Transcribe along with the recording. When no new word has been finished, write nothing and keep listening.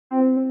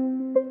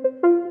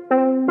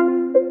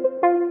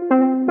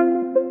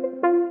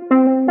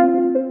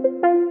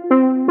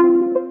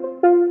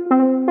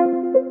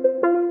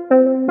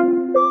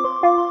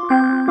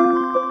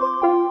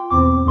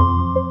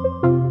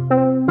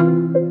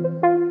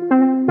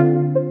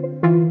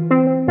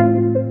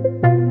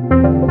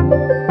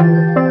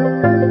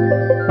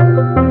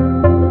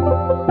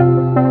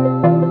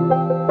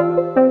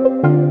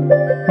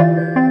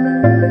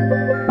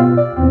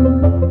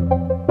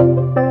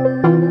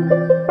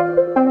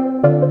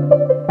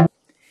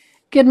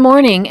Good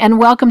morning and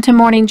welcome to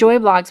Morning Joy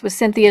Vlogs with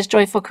Cynthia's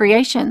Joyful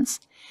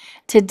Creations.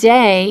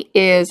 Today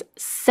is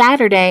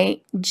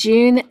Saturday,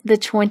 June the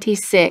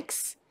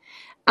 26th.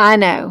 I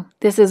know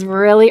this is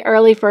really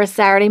early for a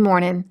Saturday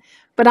morning,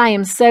 but I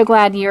am so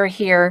glad you're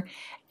here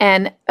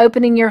and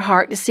opening your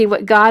heart to see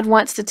what God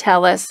wants to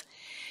tell us.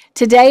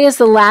 Today is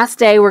the last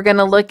day we're going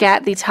to look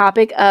at the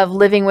topic of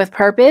living with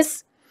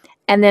purpose,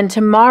 and then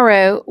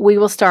tomorrow we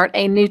will start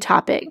a new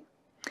topic.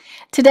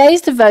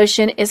 Today's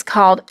devotion is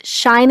called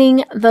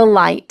Shining the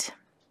Light.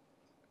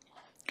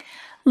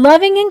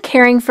 Loving and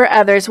caring for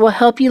others will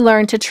help you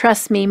learn to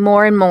trust me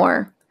more and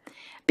more,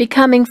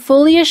 becoming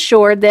fully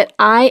assured that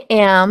I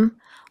am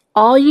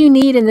all you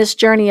need in this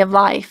journey of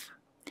life.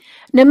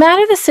 No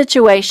matter the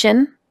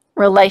situation,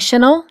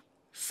 relational,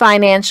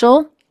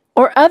 financial,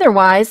 or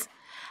otherwise,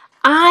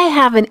 I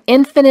have an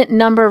infinite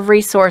number of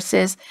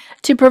resources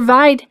to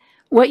provide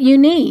what you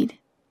need.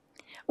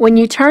 When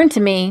you turn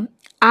to me,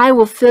 I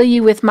will fill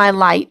you with my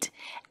light,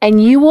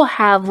 and you will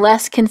have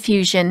less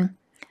confusion,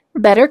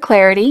 better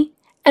clarity,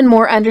 and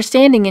more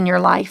understanding in your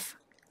life.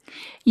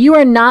 You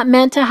are not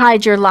meant to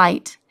hide your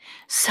light,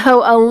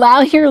 so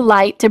allow your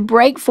light to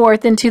break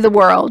forth into the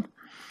world.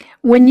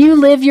 When you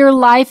live your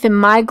life in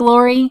my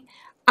glory,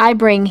 I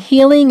bring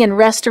healing and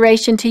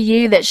restoration to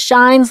you that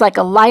shines like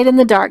a light in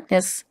the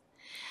darkness.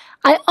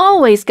 I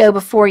always go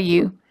before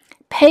you,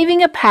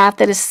 paving a path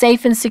that is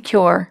safe and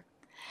secure.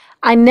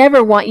 I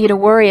never want you to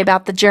worry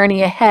about the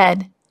journey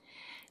ahead.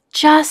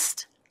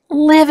 Just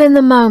live in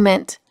the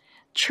moment,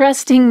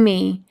 trusting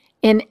me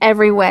in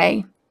every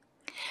way.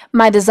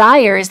 My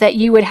desire is that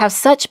you would have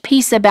such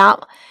peace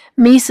about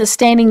me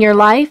sustaining your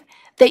life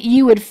that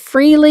you would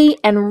freely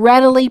and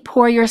readily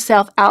pour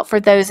yourself out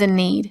for those in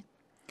need.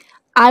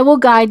 I will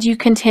guide you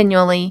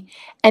continually,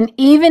 and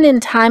even in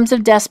times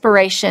of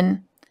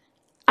desperation,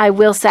 I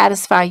will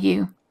satisfy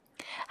you.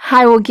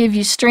 I will give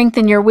you strength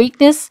in your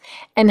weakness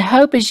and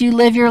hope as you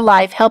live your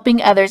life helping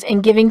others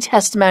and giving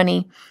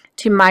testimony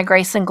to my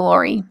grace and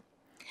glory.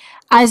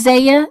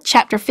 Isaiah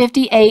chapter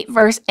 58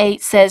 verse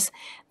 8 says,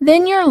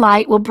 "Then your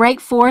light will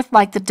break forth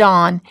like the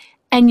dawn,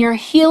 and your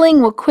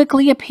healing will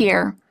quickly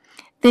appear.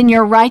 Then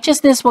your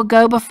righteousness will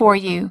go before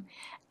you,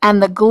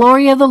 and the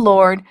glory of the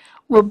Lord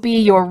will be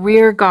your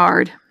rear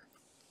guard."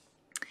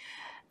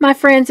 My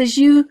friends, as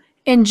you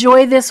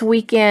enjoy this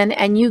weekend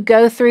and you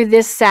go through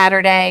this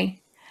Saturday,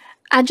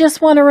 I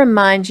just want to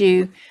remind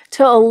you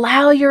to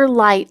allow your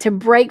light to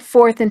break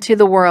forth into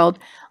the world.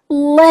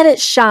 Let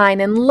it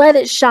shine, and let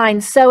it shine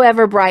so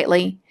ever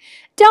brightly.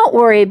 Don't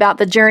worry about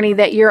the journey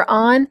that you're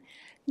on.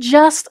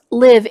 Just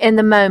live in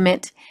the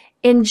moment.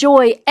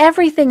 Enjoy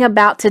everything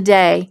about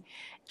today,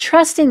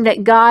 trusting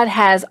that God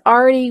has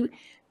already,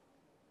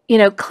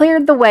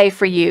 cleared the way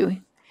for you.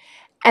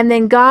 And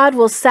then God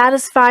will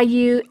satisfy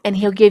you, and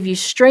He'll give you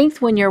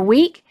strength when you're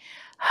weak,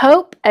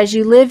 hope as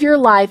you live your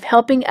life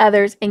helping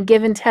others and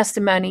giving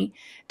testimony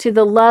to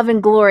the love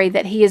and glory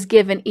that He has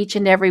given each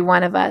and every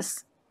one of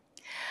us.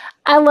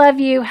 I love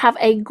you. Have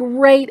a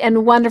great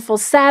and wonderful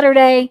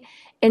Saturday.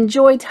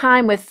 Enjoy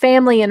time with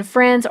family and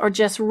friends, or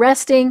just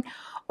resting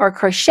or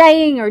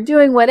crocheting or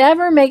doing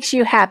whatever makes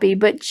you happy,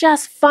 but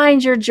just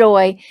find your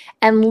joy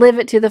and live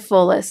it to the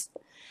fullest.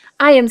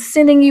 I am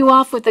sending you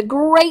off with a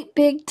great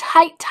big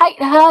tight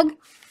hug,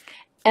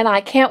 and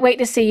I can't wait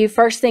to see you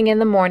first thing in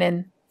the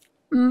morning.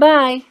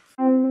 Bye.